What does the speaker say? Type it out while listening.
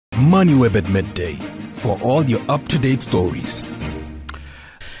Moneyweb at midday for all your up-to-date stories.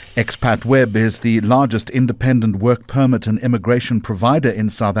 Xpatweb is the largest independent work permit and immigration provider in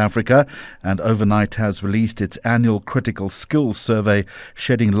South Africa, and overnight has released its annual critical skills survey,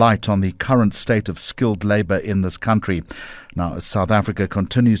 shedding light on the current state of skilled labour in this country. Now, as South Africa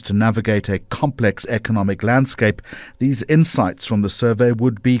continues to navigate a complex economic landscape, these insights from the survey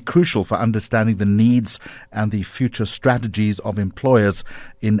would be crucial for understanding the needs and the future strategies of employers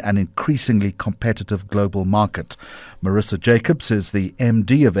in an increasingly competitive global market. Marisa Jacobs is the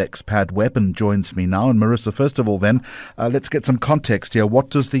MD of Xpatweb and joins me now. And Marisa, first of all then, let's get some context here. What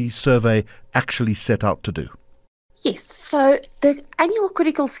does the survey actually set out to do? Yes, so the annual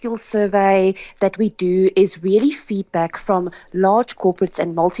critical skills survey that we do is really feedback from large corporates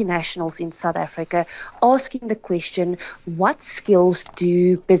and multinationals in South Africa, asking the question, what skills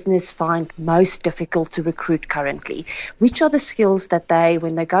do business find most difficult to recruit currently? Which are the skills that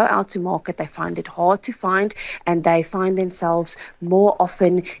when they go out to market, they find it hard to find, and they find themselves more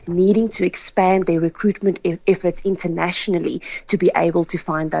often needing to expand their recruitment efforts internationally to be able to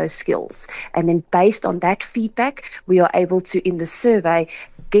find those skills. And then based on that feedback, we are able to, in the survey,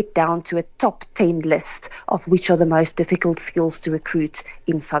 get down to a top 10 list of which are the most difficult skills to recruit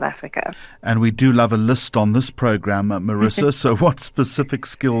in South Africa. And we do love a list on this program, Marisa. So what specific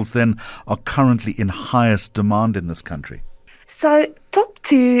skills then are currently in highest demand in this country? So top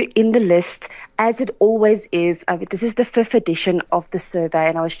 2 in the list, as it always is, this is the 5th edition of the survey,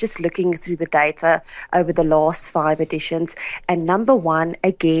 and I was just looking through the data over the last 5 editions, and number 1,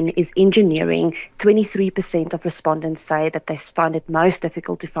 again, is engineering. 23% of respondents say that they find it most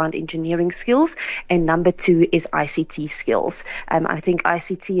difficult to find engineering skills, and number 2 is ICT skills. I think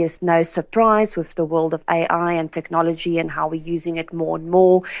ICT is no surprise with the world of AI and technology and how we're using it more and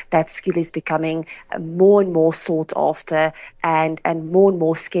more. That skill is becoming more and more sought after and more and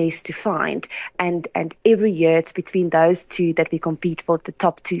more scarce to find. And every year it's between those 2 that we compete for the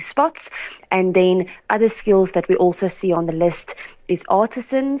top 2 spots. And then other skills that we also see on the list is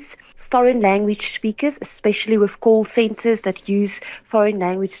artisans, foreign language speakers, especially with call centers that use foreign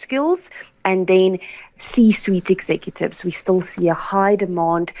language skills, and then C-suite executives. We still see a high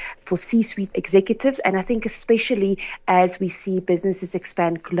demand for C-suite executives, and I think especially as we see businesses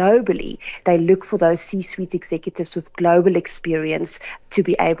expand globally, they look for those C-suite executives with global experience to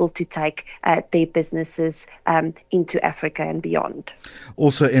be able to take their businesses into Africa and beyond.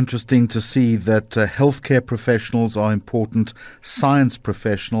 Also interesting to see that healthcare professionals are important, science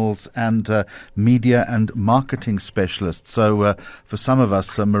professionals, and media and marketing specialists. So for some of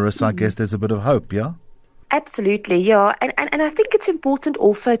us, Marisa, I guess there's a bit of hope, yeah? Absolutely, yeah. And I think it's important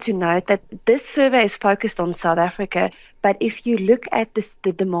also to note that this survey is focused on South Africa, but if you look at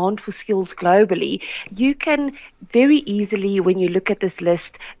the demand for skills globally, you can very easily, when you look at this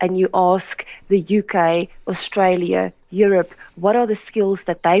list and you ask the UK, Australia, Europe, what are the skills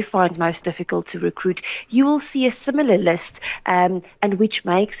that they find most difficult to recruit, you will see a similar list, and which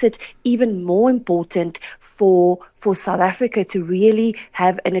makes it even more important for South Africa to really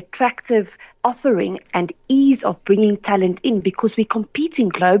have an attractive offering and ease of bringing talent in, because we're competing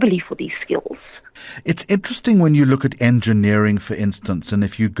globally for these skills. It's interesting when you look at engineering, for instance, and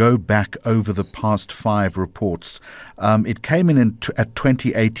if you go back over the past 5 reports, it came in at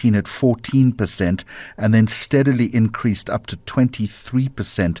 2018 at 14% and then steadily increased up to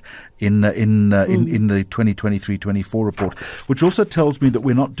 23% in the 2023-24 report, which also tells me that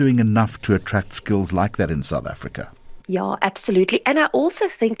we're not doing enough to attract skills like that in South Africa. Yeah, absolutely. And I also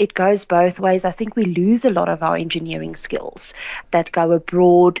think it goes both ways. I think we lose a lot of our engineering skills that go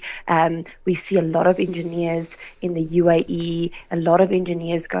abroad. We see a lot of engineers in the UAE, a lot of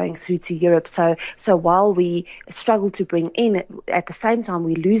engineers going through to Europe. So while we struggle to bring in, at the same time,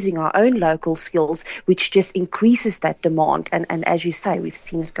 we're losing our own local skills, which just increases that demand. And as you say, we've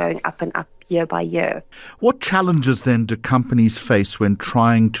seen it going up and up year by year. What challenges then do companies face when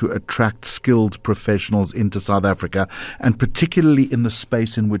trying to attract skilled professionals into South Africa, and particularly in the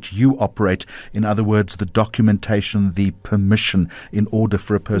space in which you operate? In other words, the documentation, the permission in order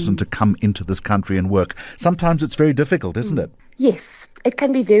for a person to come into this country and work. Sometimes it's very difficult, isn't it? Yes, it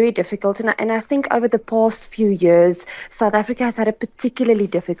can be very difficult. And I think over the past few years, South Africa has had a particularly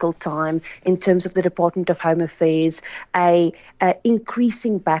difficult time in terms of the Department of Home Affairs, a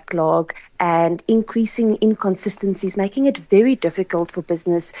increasing backlog and increasing inconsistencies, making it very difficult for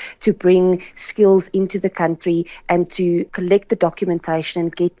business to bring skills into the country and to collect the documentation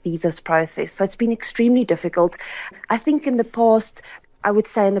and get visas processed. So it's been extremely difficult. I think in the past, I would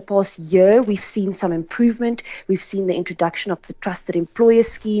say in the past year, we've seen some improvement. We've seen the introduction of the Trusted Employer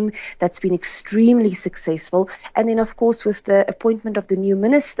Scheme that's been extremely successful. And then, of course, with the appointment of the new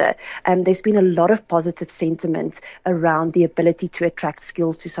minister, there's been a lot of positive sentiment around the ability to attract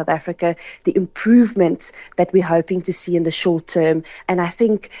skills to South Africa, the improvements that we're hoping to see in the short term. And I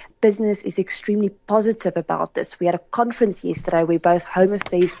think business is extremely positive about this. We had a conference yesterday where both Home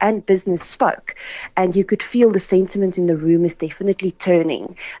Affairs and business spoke, and you could feel the sentiment in the room is definitely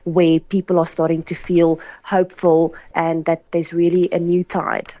turning, where people are starting to feel hopeful and that there's really a new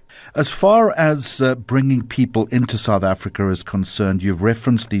tide. As far as bringing people into South Africa is concerned, you've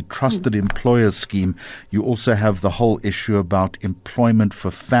referenced the Trusted Employer Scheme. You also have the whole issue about employment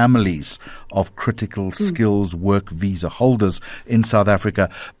for families of critical skills work visa holders in South Africa.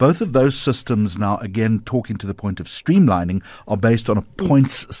 Both of those systems now, again, talking to the point of streamlining, are based on a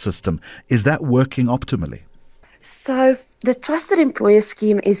points system. Is that working optimally? So the Trusted Employer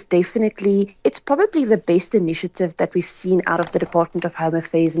Scheme is it's probably the best initiative that we've seen out of the Department of Home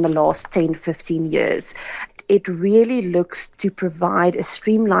Affairs in the last 10, 15 years. It really looks to provide a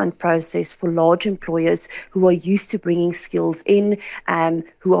streamlined process for large employers who are used to bringing skills in,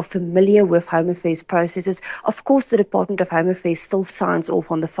 who are familiar with Home Affairs processes. Of course, the Department of Home Affairs still signs off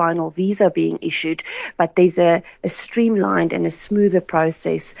on the final visa being issued, but there's a streamlined and a smoother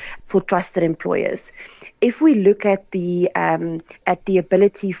process for trusted employers. If we look at the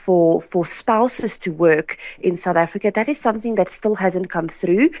ability for spouses to work in South Africa, that is something that still hasn't come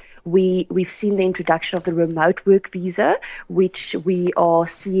through. We've seen the introduction of the remote work visa, which we are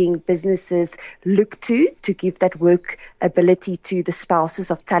seeing businesses look to give that work ability to the spouses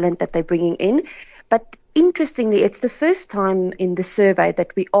of talent that they're bringing in. But interestingly, it's the first time in the survey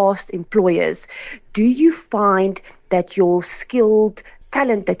that we asked employers, do you find that your skilled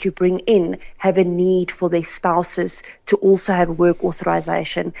talent that you bring in have a need for their spouses to also have work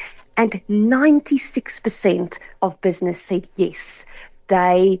authorization? And 96% of business said yes.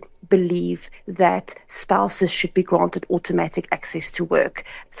 They believe that spouses should be granted automatic access to work.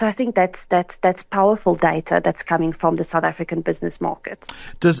 So I think that's powerful data that's coming from the South African business market.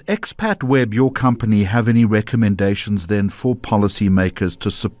 Does Xpatweb, your company, have any recommendations then for policymakers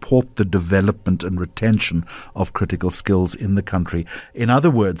to support the development and retention of critical skills in the country? In other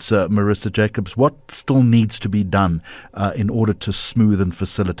words, Marisa Jacobs, what still needs to be done in order to smooth and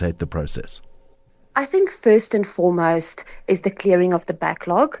facilitate the process? I think first and foremost is the clearing of the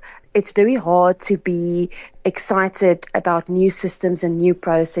backlog. It's very hard to be excited about new systems and new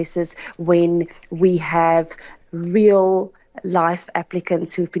processes when we have real life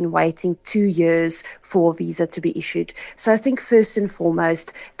applicants who've been waiting 2 years for a visa to be issued. So I think first and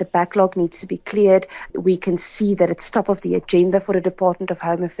foremost, the backlog needs to be cleared. We can see that it's top of the agenda for the Department of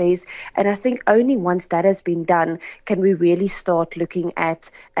Home Affairs. And I think only once that has been done can we really start looking at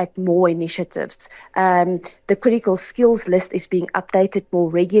more initiatives. The critical skills list is being updated more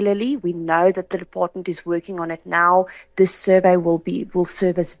regularly. We know that the department is working on it now. This survey will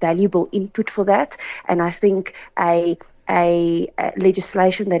serve as valuable input for that. And I think a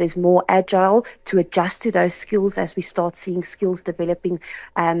legislation that is more agile to adjust to those skills as we start seeing skills developing,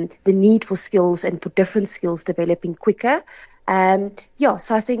 the need for skills and for different skills developing quicker.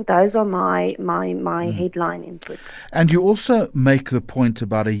 So I think those are my headline inputs. And you also make the point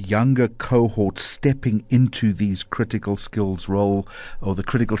about a younger cohort stepping into these critical skills role, or the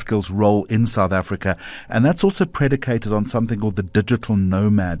critical skills role in South Africa. And that's also predicated on something called the digital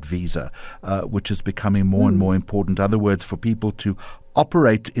nomad visa, which is becoming more and more important. In other words, for people to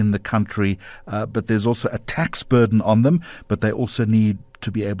operate in the country, but there's also a tax burden on them, but they also need to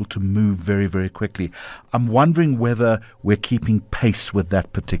be able to move very, very quickly. I'm wondering whether we're keeping pace with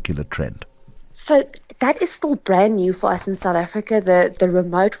that particular trend. So that is still brand new for us in South Africa. The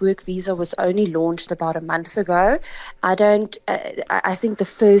remote work visa was only launched about a month ago. I think the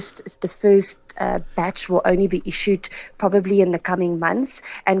first batch will only be issued probably in the coming months,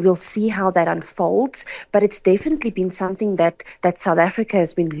 and we'll see how that unfolds. But it's definitely been something that South Africa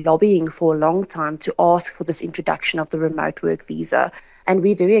has been lobbying for a long time to ask for this introduction of the remote work visa. And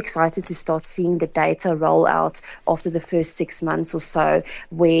we're very excited to start seeing the data roll out after the first 6 months or so,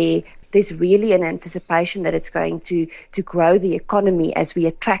 where there's really an anticipation that it's going to grow the economy as we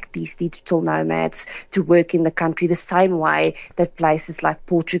attract these digital nomads to work in the country the same way that places like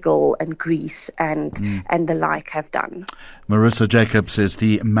Portugal and Greece and the like have done. Marisa Jacobs is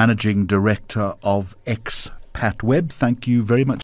the Managing Director of Xpatweb. Thank you very much.